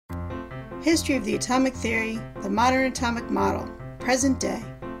History of the atomic theory, the modern atomic model, present day.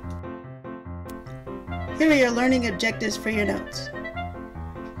 Here are your learning objectives for your notes.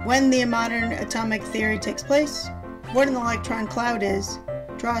 When the modern atomic theory takes place, what an electron cloud is,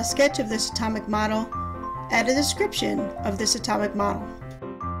 draw a sketch of this atomic model, add a description of this atomic model.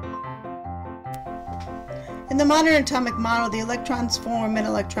 In the modern atomic model, the electrons form an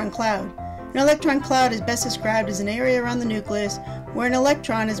electron cloud. An electron cloud is best described as an area around the nucleus where an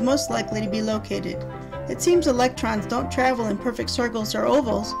electron is most likely to be located. It seems electrons don't travel in perfect circles or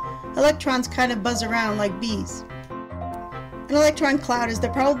ovals. Electrons kind of buzz around like bees. An electron cloud is the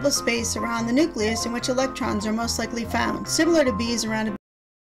probable space around the nucleus in which electrons are most likely found, similar to bees around a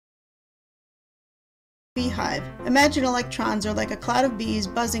beehive. Imagine electrons are like a cloud of bees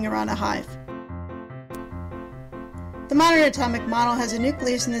buzzing around a hive. The modern atomic model has a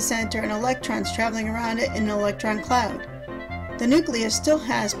nucleus in the center and electrons traveling around it in an electron cloud. The nucleus still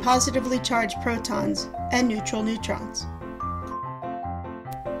has positively charged protons and neutral neutrons.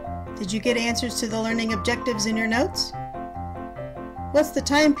 Did you get answers to the learning objectives in your notes? What's the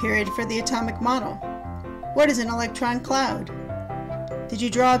time period for the atomic model? What is an electron cloud? Did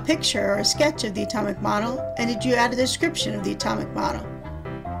you draw a picture or a sketch of the atomic model, and did you add a description of the atomic model?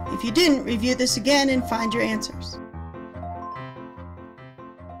 If you didn't, review this again and find your answers.